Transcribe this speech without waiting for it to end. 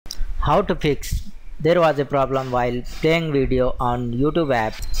How to fix? There was a problem while playing video on YouTube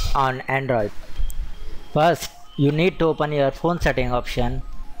app on Android. First, you need to open your phone setting option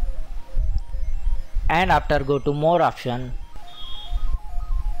and after go to more option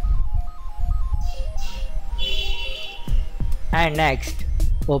and next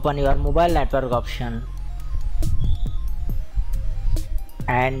open your mobile network option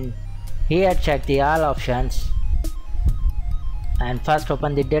and here check the all options and first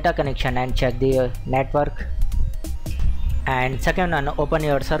open the data connection and check the network and second one open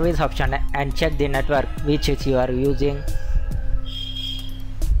your service option and check the network which is you are using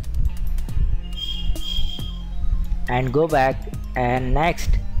and go back and next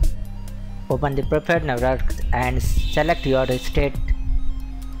open the preferred network and select your state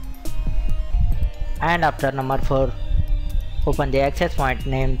and after number 4 open the access point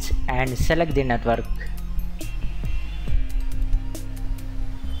names and select the network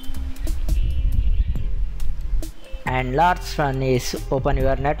and last one is open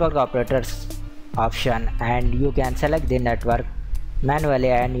your network operators option and you can select the network manually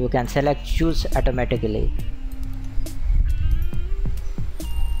and you can select choose automatically.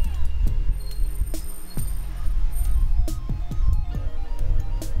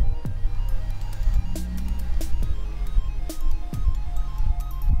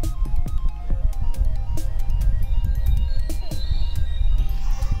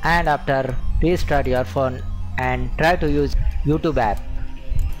 And after restart your phone and try to use YouTube app.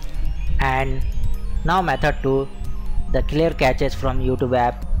 And now method 2, the clear caches from YouTube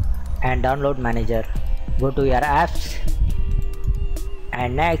app and download manager. Go to your apps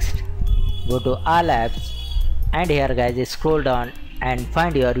and next go to all apps and here guys scroll down and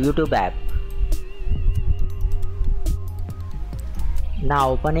find your YouTube app.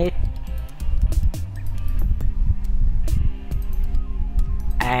 Now open it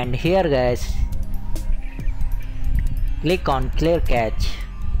and here guys click on clear cache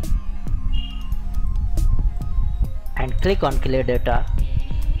and click on clear data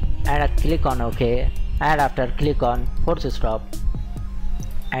and click on OK and after click on force stop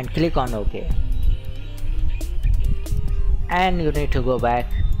and click on OK and you need to go back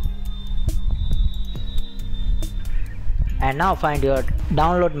and now find your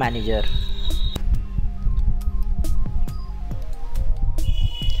download manager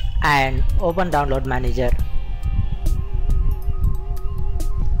and open download manager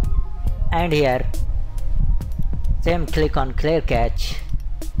and here same click on clear cache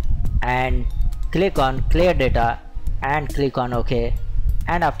and click on clear data and click on OK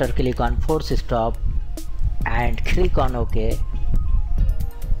and after click on force stop and click on OK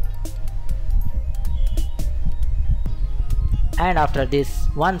and after this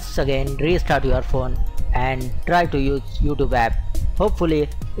once again restart your phone and try to use YouTube app. Hopefully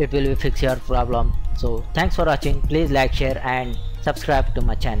it will fix your problem. So thanks for watching. Please like, share and subscribe to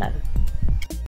my channel.